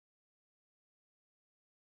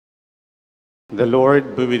The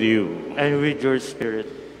Lord be with you. And with your spirit.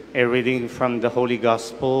 A reading from the Holy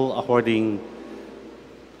Gospel according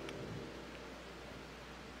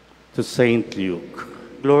to Saint Luke.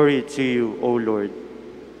 Glory to you, O Lord.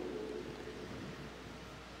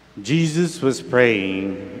 Jesus was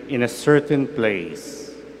praying in a certain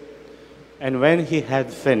place, and when he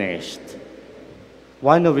had finished,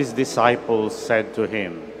 one of his disciples said to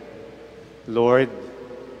him, "Lord,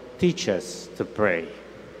 teach us to pray,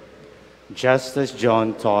 just as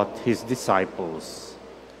John taught his disciples."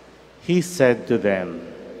 He said to them,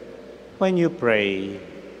 "When you pray,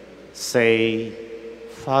 say,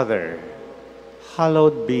 'Father,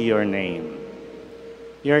 hallowed be your name.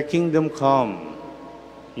 Your kingdom come,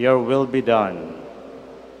 your will be done.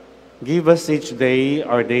 Give us each day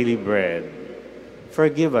our daily bread.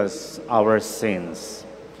 Forgive us our sins,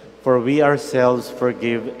 for we ourselves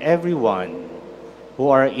forgive everyone who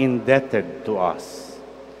are indebted to us.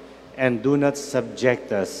 And do not subject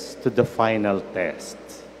us to the final test."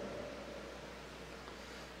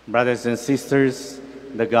 Brothers and sisters,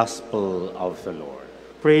 the Gospel of the Lord.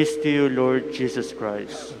 Praise to you, Lord Jesus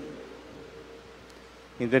Christ.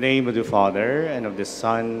 In the name of the Father, and of the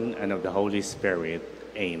Son, and of the Holy Spirit.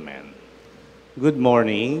 Amen. Good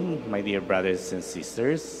morning, my dear brothers and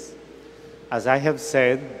sisters. As I have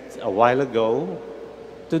said a while ago,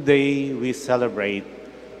 today we celebrate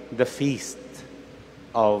the feast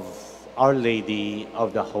of Our Lady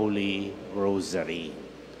of the Holy Rosary.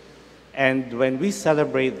 And when we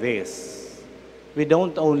celebrate this, we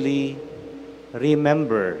don't only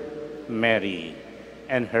remember Mary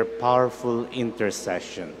and her powerful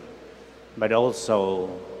intercession, but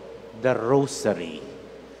also the Rosary,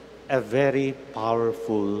 a very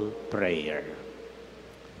powerful prayer.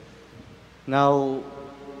 Now,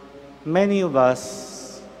 many of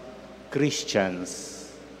us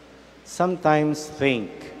Christians sometimes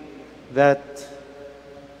think that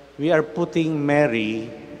we are putting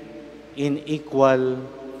Mary in equal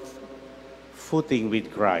footing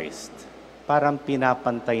with Christ. Parang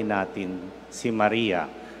pinapantay natin si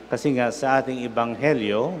Maria. Kasi nga sa ating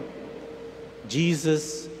Ebanghelyo,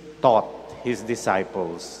 Jesus taught his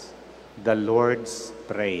disciples the Lord's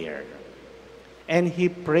Prayer. And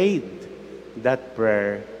he prayed that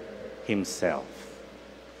prayer himself.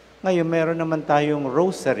 Ngayon, meron naman tayong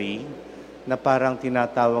rosary na parang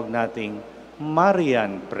tinatawag nating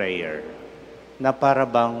Marian Prayer, na para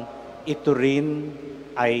bang ito rin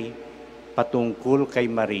ay patungkol kay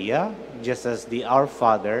Maria, just as the Our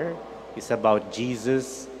Father is about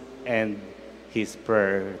Jesus and his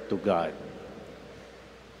prayer to God.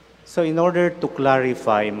 So in order to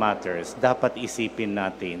clarify matters, dapat isipin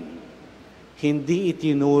natin, hindi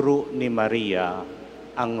itinuro ni Maria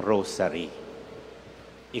ang rosary.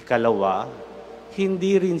 Ikalawa,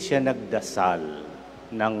 hindi rin siya nagdasal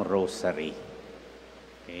ng rosary.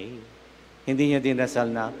 Okay? Hindi niya dinasal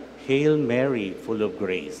na, "Hail Mary, full of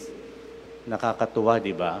grace." Nakakatuwa,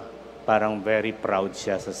 di ba? Parang very proud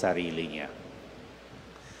siya sa sarili niya.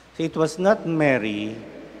 So it was not Mary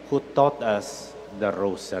who taught us the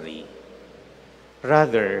rosary.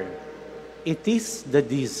 Rather, it is the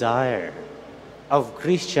desire of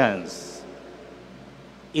Christians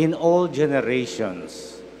in all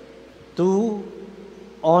generations to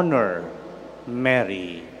honor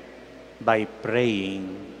Mary by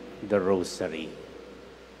praying the rosary.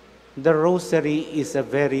 The rosary is a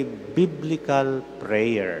very biblical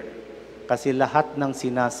prayer kasi lahat ng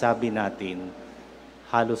sinasabi natin,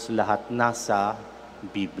 halos lahat nasa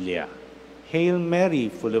Biblia. Hail Mary,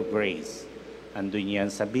 full of grace. Andun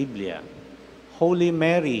yan sa Biblia. Holy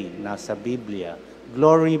Mary, nasa Biblia.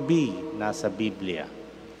 Glory be, nasa Biblia.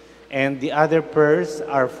 And the other prayers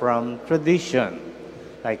are from tradition,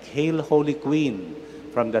 like Hail Holy Queen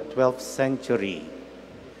from the 12th century.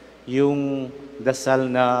 Yung dasal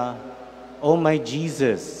na, "Oh my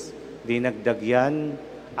Jesus," dinagdag yan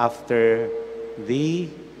after the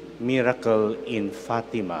miracle in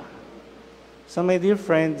Fatima. So my dear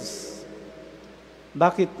friends,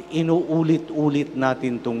 bakit inuulit-ulit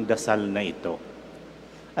natin tong dasal na ito?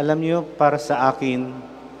 Alam niyo, para sa akin,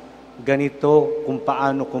 ganito kung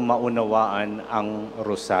paano ko maunawaan ang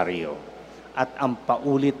rosaryo at ang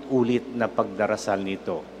paulit-ulit na pagdarasal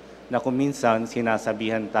nito, na kung minsan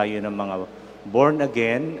sinasabihan tayo ng mga born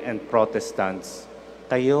again and Protestants,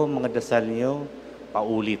 kayo mga dasal niyo,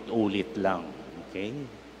 paulit-ulit lang. Okay?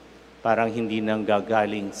 Parang hindi nang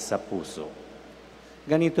gagaling sa puso.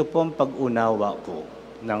 Ganito po ang pag-unawa ko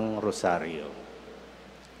ng rosaryo.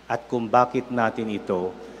 At kung bakit natin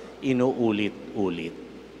ito inuulit-ulit.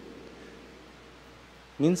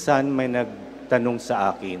 Minsan may nagtanong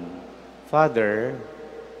sa akin, "Father,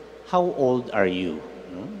 how old are you?"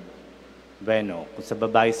 No? Bueno, kung sa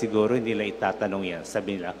babae siguro, hindi nila itatanong yan.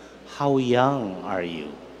 Sabi nila, how young are you?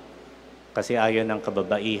 Kasi ayaw ng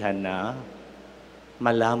kababaihan na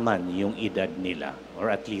malaman yung edad nila, or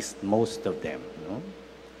at least most of them. No?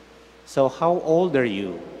 So, how old are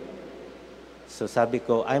you? So sabi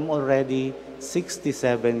ko, I'm already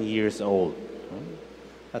 67 years old. No?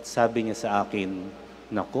 At sabi niya sa akin,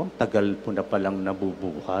 nako, tagal po na palang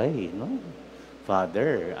nabubuhay. No?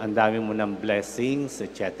 Father, ang dami mo ng blessings,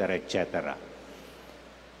 etc., etc.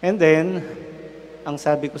 And then, ang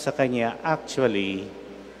sabi ko sa kanya, actually,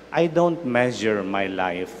 I don't measure my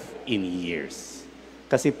life in years.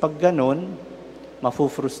 Kasi pag ganun,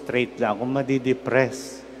 mafu-frustrate lang ako,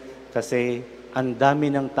 madidepress. Kasi ang dami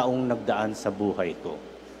ng taong nagdaan sa buhay ko.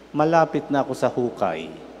 Malapit na ako sa hukay.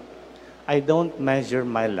 I don't measure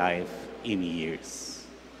my life in years.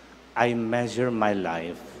 I measure my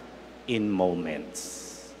life in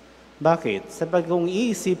moments. Bakit? Sabi kung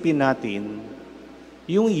iisipin natin,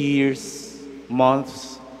 yung years,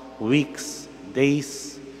 months, weeks,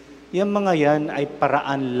 days, yung mga yan ay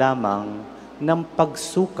paraan lamang ng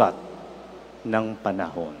pagsukat ng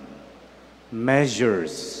panahon.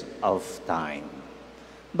 Measures of time.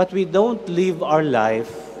 But we don't live our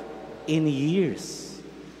life in years.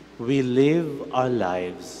 We live our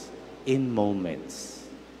lives in moments.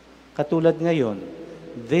 Katulad ngayon,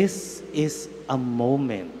 this is a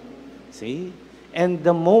moment. See? And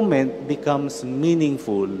the moment becomes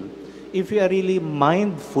meaningful if we are really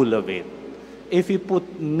mindful of it, if we put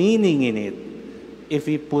meaning in it, if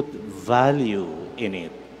we put value in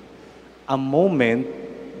it. A moment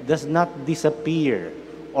does not disappear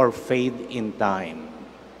or fade in time.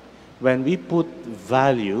 When we put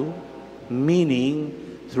value, meaning,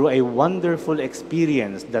 through a wonderful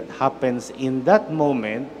experience that happens in that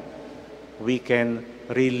moment, we can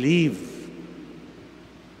relive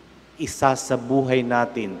isa sa buhay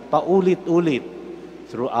natin, paulit-ulit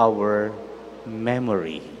through our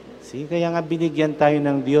memory. See, kaya nga binigyan tayo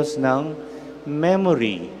ng Diyos ng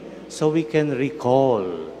memory so we can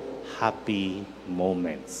recall happy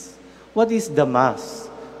moments. What is the Mass?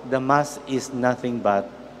 The Mass is nothing but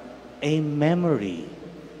a memory.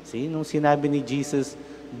 See, nung sinabi ni Jesus,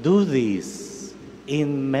 do this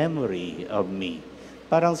in memory of me.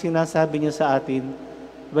 Parang sinasabi niya sa atin,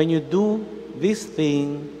 when you do this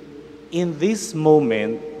thing, in this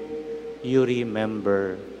moment, you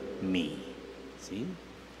remember me. See?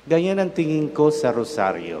 Ganyan ang tingin ko sa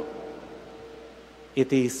Rosaryo.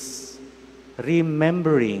 It is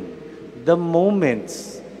remembering the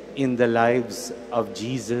moments in the lives of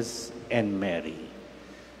Jesus and Mary.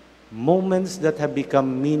 Moments that have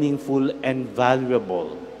become meaningful and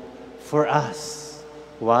valuable for us.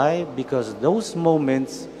 Why? Because those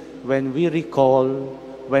moments, when we recall,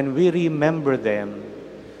 when we remember them,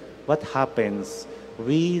 what happens?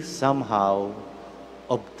 We somehow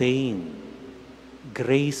obtain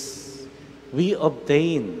grace. We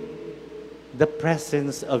obtain the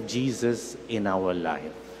presence of Jesus in our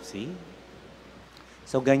life. See?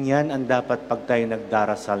 So ganyan ang dapat pag tayo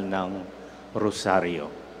nagdarasal ng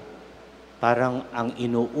Rosaryo. Parang ang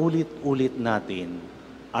inuulit-ulit natin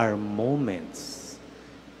are moments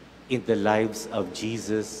in the lives of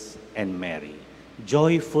Jesus and Mary.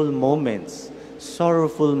 Joyful moments,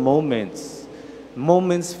 sorrowful moments,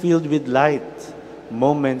 moments filled with light,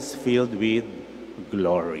 moments filled with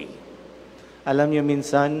glory. Alam niyo,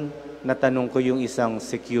 minsan, natanong ko yung isang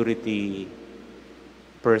security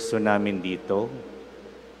person namin dito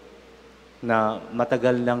na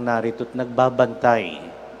matagal nang narito at nagbabantay.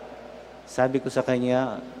 Sabi ko sa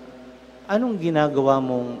kanya, anong ginagawa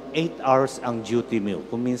mong 8 hours ang duty mo?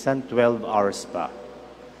 Kung minsan 12 hours pa.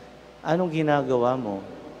 Anong ginagawa mo?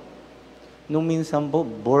 Nung minsan po,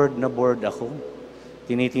 bored na bored ako.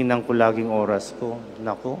 Tinitingnan ko laging oras ko.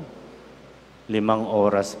 Nako, 5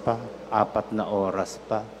 oras pa, 4 na oras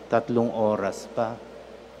pa, 3 oras pa.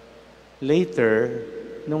 Later,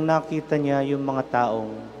 nung nakita niya yung mga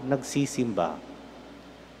taong nagsisimba,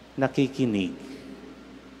 nakikinig,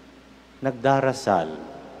 nagdarasal,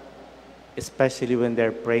 especially when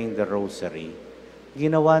they're praying the Rosary,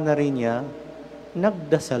 ginawa na rin niya,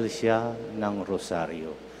 nagdasal siya ng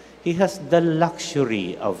Rosaryo. He has the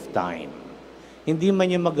luxury of time. Hindi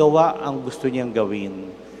man niya magawa ang gusto niyang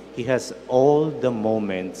gawin, he has all the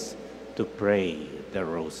moments to pray the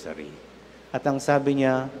Rosary. At ang sabi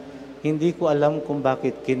niya, hindi ko alam kung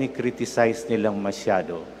bakit kinikriticize nilang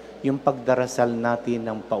masyado yung pagdarasal natin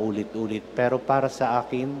ng paulit-ulit. Pero para sa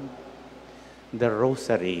akin, the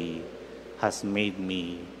Rosary has made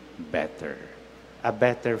me better. A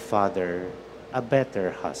better father, a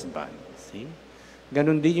better husband. See?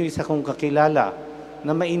 Ganon din yung isa kong kakilala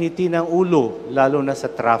na mainitin ang ulo, lalo na sa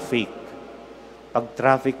traffic. Pag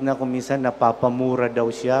traffic na, kuminsan napapamura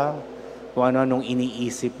daw siya, kung ano-anong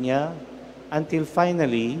iniisip niya, until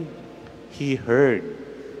finally, he heard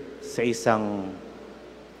sa isang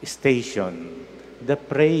station the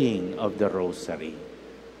praying of the Rosary.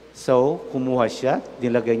 So, kumuha siya,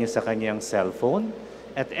 nilagay niya sa kanyang cellphone,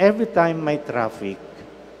 at every time may traffic,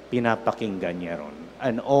 pinapakinggan niya ron.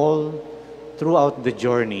 And all throughout the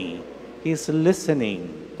journey, he's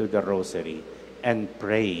listening to the Rosary and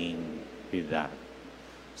praying with that.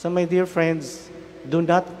 So my dear friends, do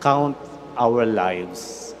not count our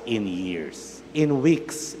lives in years, in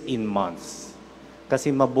weeks, in months.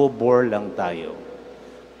 Kasi mabobore lang tayo.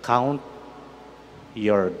 Count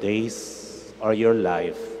your days or your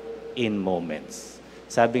life in moments.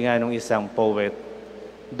 Sabi nga nung isang poet,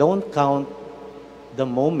 don't count the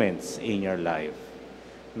moments in your life.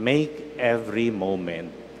 Make every moment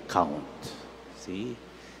count. See?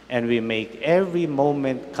 And we make every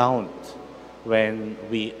moment count when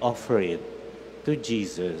we offer it to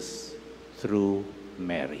Jesus through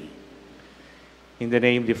Mary. In the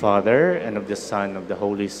name of the Father, and of the Son, and of the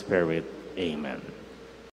Holy Spirit. Amen.